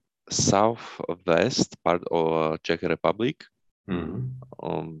southwest part of Czech Republic.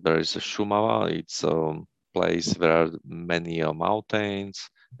 Mm-hmm. There is a Šumava. It's a place where are many mountains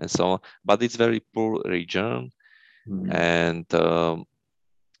and so on, but it's very poor region. Mm-hmm. And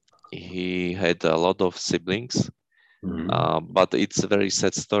he had a lot of siblings. Mm-hmm. But it's a very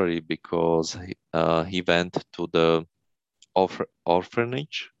sad story because he went to the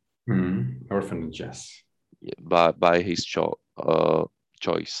orphanage. Mm-hmm. Orphanage, yes. By his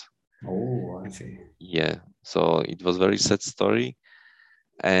choice. Oh, I see. Yeah, so it was very sad story.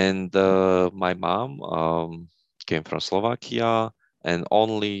 And my mom came from Slovakia, and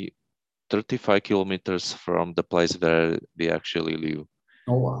only 35 kilometers from the place where we actually live.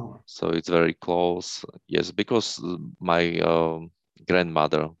 Oh, wow. So it's very close. Yes, because my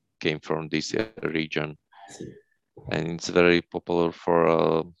grandmother came from this region. I see. And it's very popular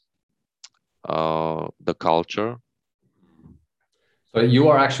for the culture. So you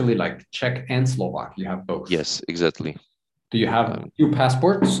are actually like Czech and Slovak. You have both. Yes, exactly. Do you have two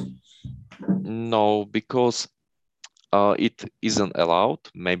passports? No, because it isn't allowed.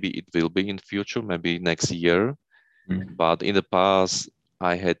 Maybe it will be in future, maybe next year. Mm-hmm. But in the past,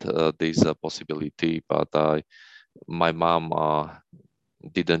 I had this possibility, but my mom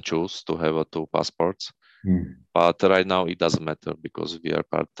didn't choose to have two passports. Mm. But right now it doesn't matter because we are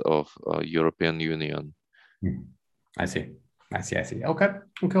part of European Union. Mm. I see. Okay.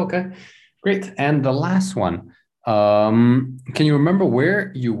 Great. And the last one, can you remember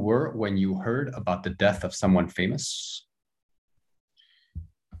where you were when you heard about the death of someone famous?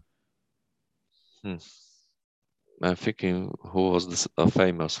 I'm thinking who was this,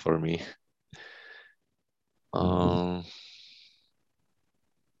 famous for me.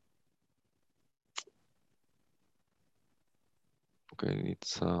 Okay,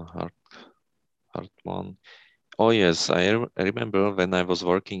 it's a hard one. Oh yes, I remember when I was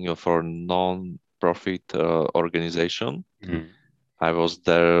working for non-profit organization. Mm-hmm. I was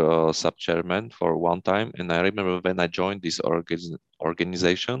their sub-chairman for one time, and I remember when I joined this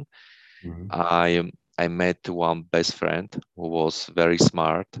organization, mm-hmm. I met one best friend who was very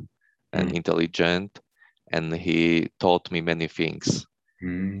smart and mm-hmm. intelligent, and he taught me many things.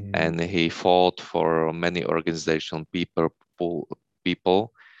 Mm-hmm. And he fought for many organization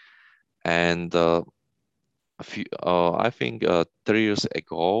people, and I think 3 years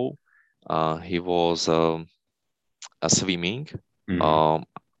ago, he was swimming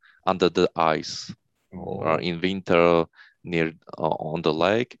under the ice in winter near on the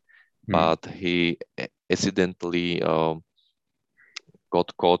lake, but he accidentally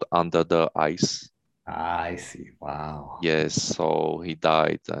got caught under the ice. I see. Wow. Yes, so he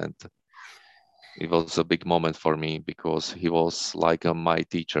died, and it was a big moment for me because he was like my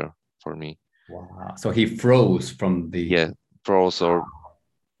teacher for me. Wow. So he froze from the... Yeah, froze or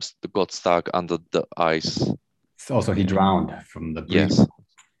got stuck under the ice. So he drowned from the breathing. Yes.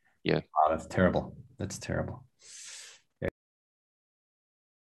 Yeah. Wow, that's terrible. Okay.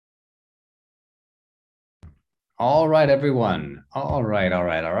 All right, everyone. All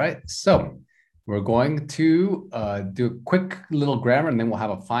right. So we're going to do a quick little grammar, and then we'll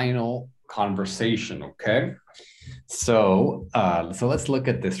have a final conversation, okay? So let's look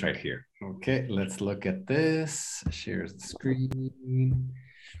at this right here. Okay, let's look at this. Share the screen.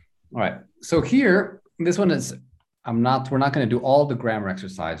 All right. So here, this one is, we're not going to do all the grammar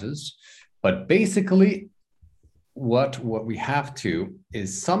exercises, but basically what we have to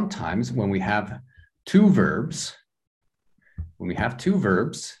is sometimes when we have two verbs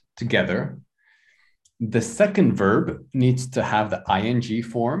together, the second verb needs to have the ing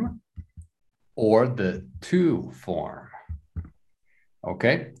form or the to form.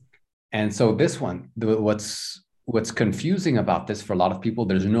 Okay. And so this one, what's confusing about this for a lot of people,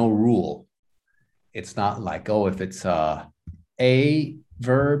 there's no rule. It's not like, oh, if it's a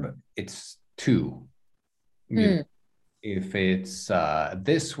verb, it's to. If it's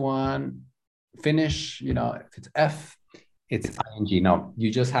this one, finish, if it's F, it's ing. No,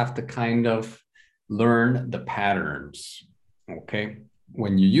 you just have to kind of learn the patterns. Okay.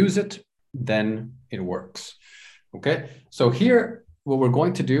 When you use it, then it works. Okay. So here, what we're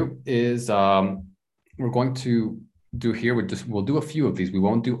going to do is we'll do a few of these. We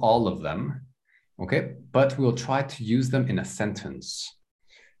won't do all of them. Okay. But we'll try to use them in a sentence.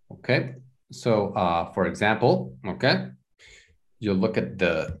 Okay. So for example, okay, you'll look at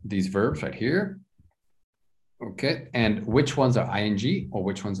these verbs right here. Okay. And which ones are ing or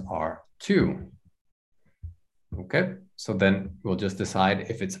which ones are to. Okay. So then we'll just decide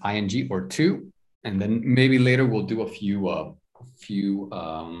if it's ing or to, and then maybe later we'll do a few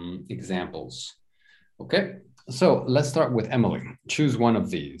examples. Okay. So let's start with Emily. Choose one of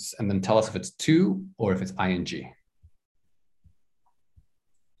these and then tell us if it's to or if it's ing.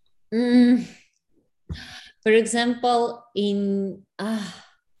 For example, in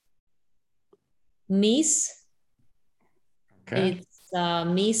miss, okay, it's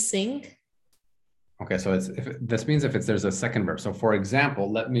missing. Okay, so this means if there's a second verb. So for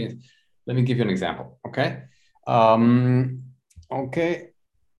example, let me give you an example. Okay, okay,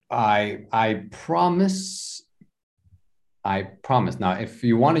 I promise. Now, if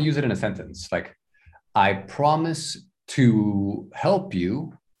you want to use it in a sentence, like I promise to help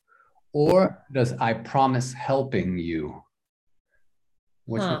you, or does I promise helping you?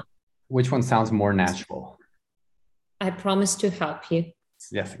 Which one sounds more natural? I promise to help you.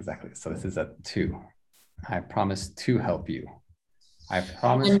 Yes, exactly. So this is a to. I promise to help you. I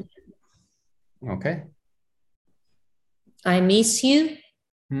promise. Okay. I miss you.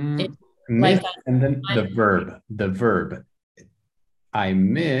 Miss, and then the verb. I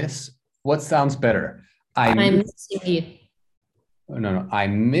miss. What sounds better? I'm missing you. No. I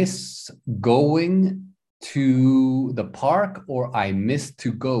miss going to the park, or I miss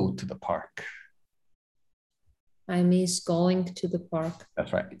to go to the park. I miss going to the park.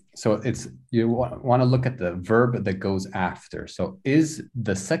 That's right. So you want to look at the verb that goes after. So is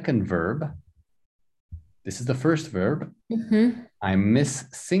the second verb, this is the first verb. Mm-hmm. I miss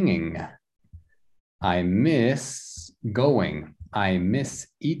singing. I miss going. I miss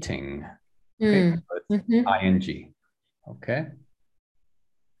eating. Okay. So ing. Okay.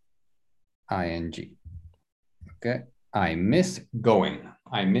 Ing. Okay. I miss going.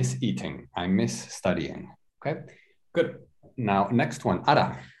 I miss eating. I miss studying. Okay. Good. Now, next one,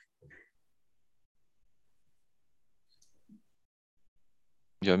 Ara.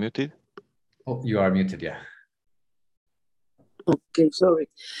 You're muted. Oh, you are muted, yeah. Okay, sorry.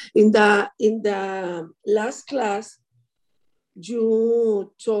 In the last class,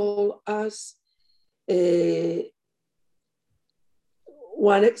 you told us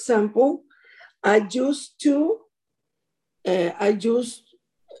one example. I used to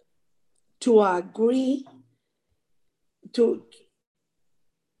agree to,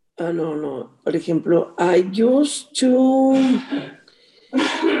 no. Por ejemplo, I used to,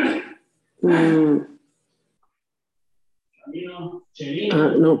 no,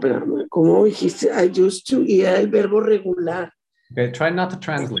 espérame, ¿cómo dijiste? I used to, y era el verbo regular. Okay, try not to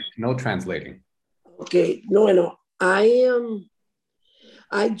translate, no translating. Okay, no, I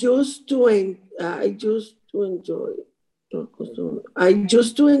used to enjoy. I used to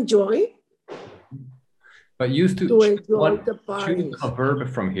enjoy. But used to enjoy the parties. Choose a verb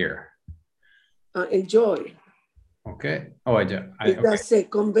from here. Enjoy. Okay. Oh, it's the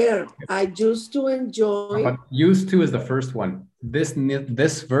second verb. I used to enjoy. But used to is the first one. This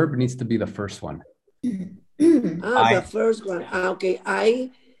verb needs to be the first one. The first one. Okay.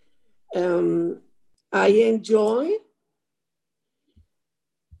 I enjoy.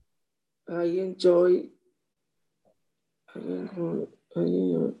 I enjoy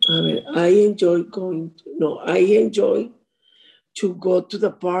to go to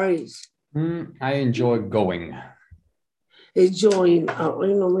the parties. I enjoy going. Enjoying.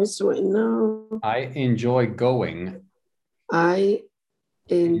 No me suena. I enjoy going. I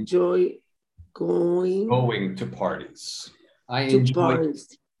enjoy going. Going to parties. I enjoy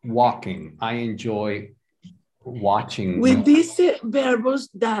walking. I enjoy watching. With these verbs,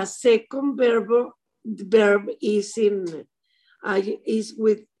 the second verb is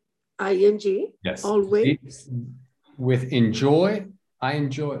with ing. Yes. Always. With enjoy,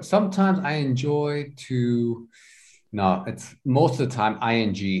 sometimes I enjoy to, no, it's most of the time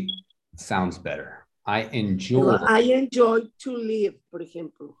ing sounds better. I enjoy. No, I enjoy to live, for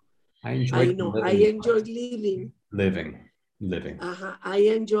example. I enjoy living. Living. I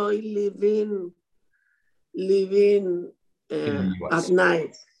enjoy living at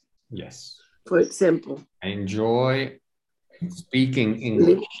night. Yes. For example. I enjoy speaking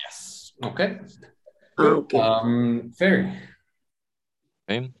English. Yes. Okay. Okay. Ferry.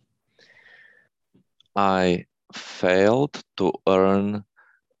 Okay. I failed to earn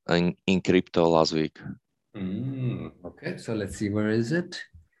in crypto last week. Okay, so let's see, where is it?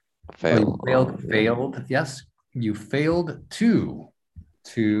 Failed. Failed. Yes, you failed to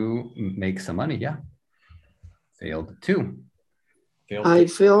make some money. Yeah. Failed to. I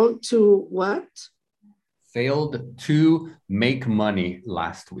failed to what? Failed to make money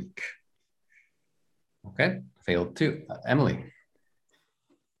last week. Okay, failed to. Emily.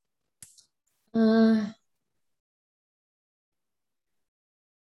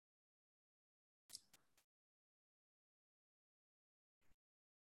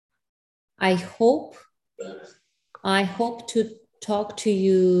 I hope to talk to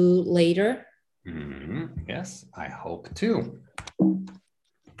you later. Yes, I hope to.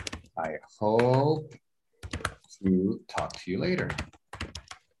 I hope to talk to you later.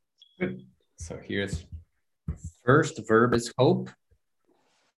 Good. So here's first verb is hope.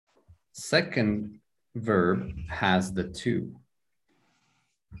 Second verb has the to.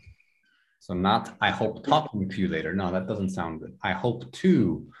 So not I hope talking to you later. No, that doesn't sound good. I hope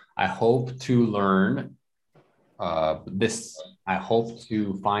to learn this. I hope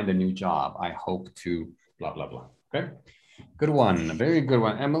to find a new job. I hope to blah, blah, blah. Okay. Good one. Very good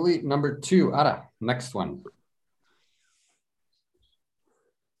one. Emily, number 2. Ara, next one.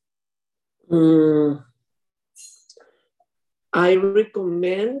 I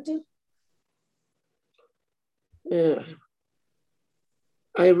recommend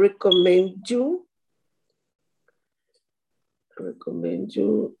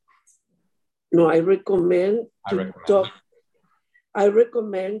you. No, I recommend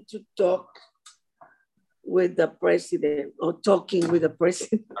to talk with the president or talking with the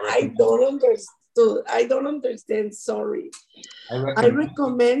president. I don't understand. Sorry. I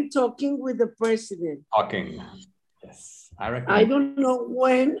recommend talking with the president. Talking. Yes. I don't know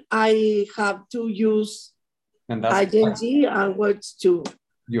when I have to use ing and words too.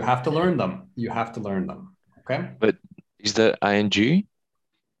 You have to learn them. Okay. But is that ing?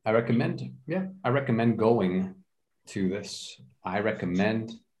 I recommend. Yeah. I recommend going to this. I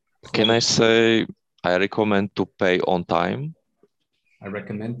recommend. Can I say I recommend to pay on time? I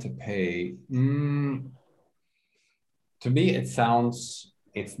recommend to pay. To me, it sounds,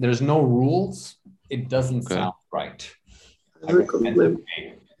 there's no rules. It doesn't sound right. I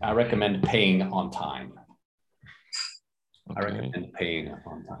recommend paying on time. I recommend paying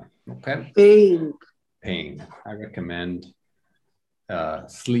on time. Okay. Paying. I recommend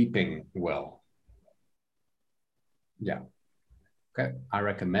sleeping well. Yeah. Okay. I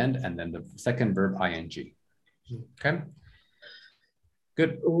recommend, and then the second verb ing. Okay.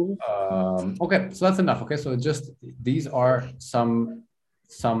 Good. Okay, so that's enough. Okay, so just these are some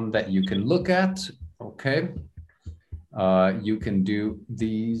that you can look at. Okay. You can do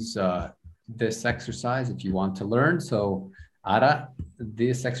these this exercise if you want to learn. So Ara,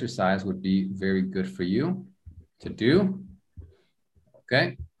 this exercise would be very good for you to do.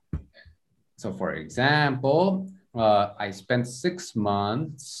 Okay. So for example, I spent 6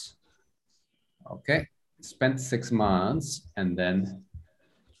 months. Okay. Spent 6 months and then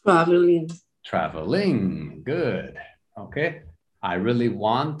Traveling. Good. Okay. I really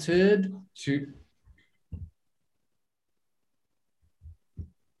wanted to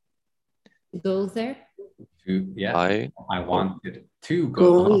go there. I wanted to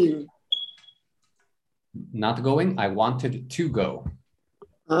go. Not going. I wanted to go.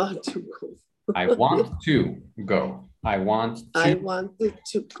 To go. I want to go. I wanted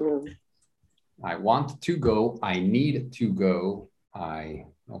to go. I want to go. I need to go.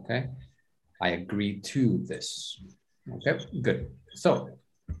 Okay. I agree to this. Okay, good. So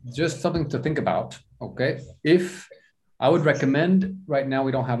just something to think about. Okay. If I would recommend, right now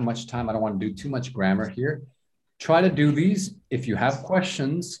we don't have much time. I don't want to do too much grammar here. Try to do these. If you have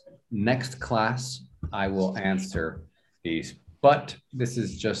questions, next class, I will answer these. But this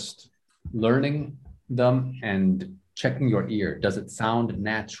is just learning them and checking your ear. Does it sound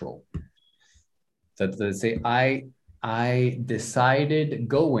natural? So does it say, I decided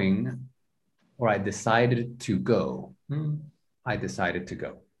going, or I decided to go. I decided to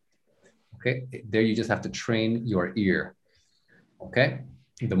go. Okay, there you just have to train your ear. Okay?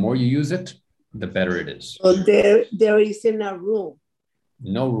 The more you use it, the better it is. So there isn't a rule.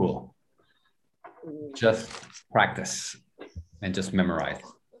 No rule. Just practice and just memorize.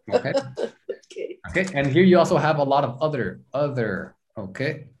 Okay? Okay. Okay, and here you also have a lot of other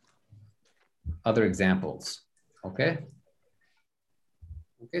examples. Okay?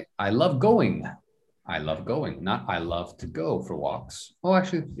 Okay, I love going. I love going, not I love to go for walks. Oh,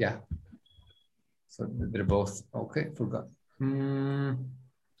 actually, yeah. So they're both, okay, forgot.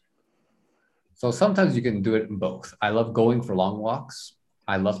 So sometimes you can do it in both. I love going for long walks.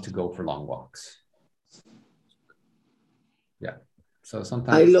 I love to go for long walks. Yeah, so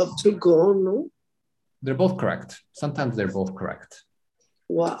sometimes. I love to go, no? They're both correct. Sometimes they're both correct.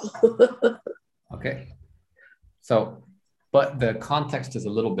 Wow. Okay, so, but the context is a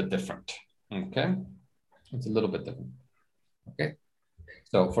little bit different, okay? It's a little bit different, okay?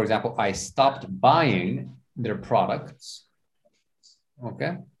 So for example, I stopped buying their products,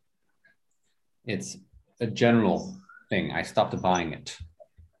 okay? It's a general thing. I stopped buying it,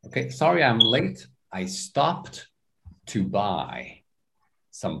 okay? Sorry, I'm late. I stopped to buy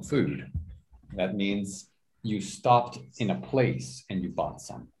some food. That means you stopped in a place and you bought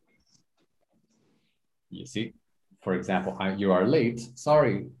some. You see, for example, you are late.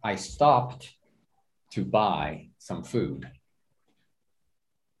 Sorry, I stopped to buy some food.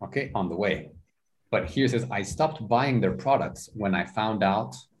 Okay, on the way. But here it says, I stopped buying their products when I found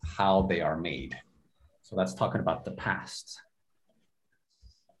out how they are made. So that's talking about the past.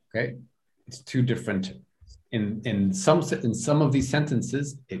 Okay, it's two different. In some of these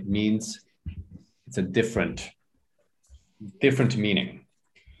sentences, it means it's a different meaning.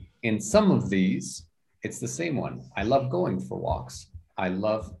 In some of these, it's the same one. I love going for walks. I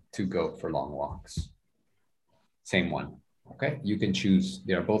love to go for long walks. Same one, okay? You can choose,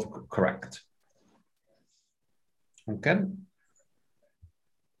 they are both correct. Okay?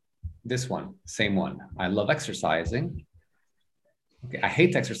 This one, same one. I love exercising. Okay, I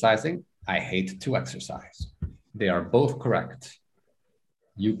hate exercising. I hate to exercise. They are both correct.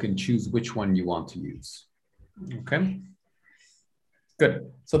 You can choose which one you want to use. Okay?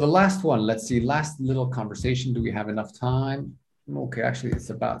 Good. So the last one, let's see, last little conversation. Do we have enough time? Okay, actually it's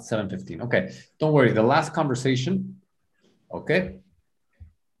about 7:15. Okay, don't worry, the last conversation, okay?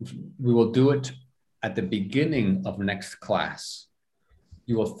 We will do it at the beginning of next class.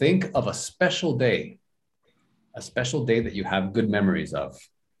 You will think of a special day that you have good memories of.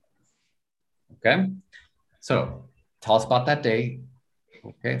 Okay? So tell us about that day.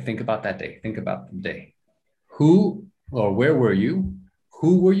 Okay, think about that day. Think about the day. Who or where were you?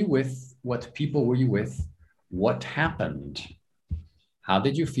 Who were you with? What people were you with? What happened? How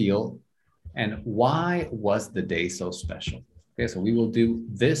did you feel? And why was the day so special? Okay, so we will do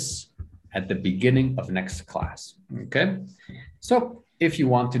this at the beginning of next class. Okay, so if you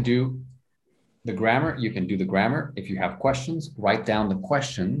want to do the grammar, you can do the grammar. If you have questions, write down the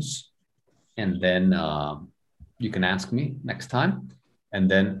questions, and then you can ask me next time. And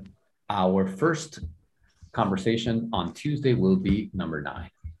then our first conversation on Tuesday will be number 9.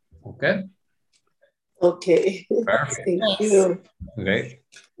 Okay? Okay. Perfect. Thank you. Okay.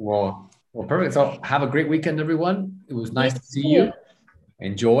 Well, perfect. So have a great weekend, everyone. It was nice to see you.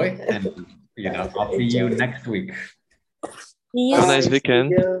 Enjoy, and I'll see you next week. Have a nice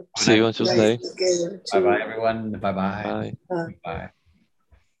weekend. See you on Tuesday. Bye-bye, everyone. Bye-bye. Bye. Bye.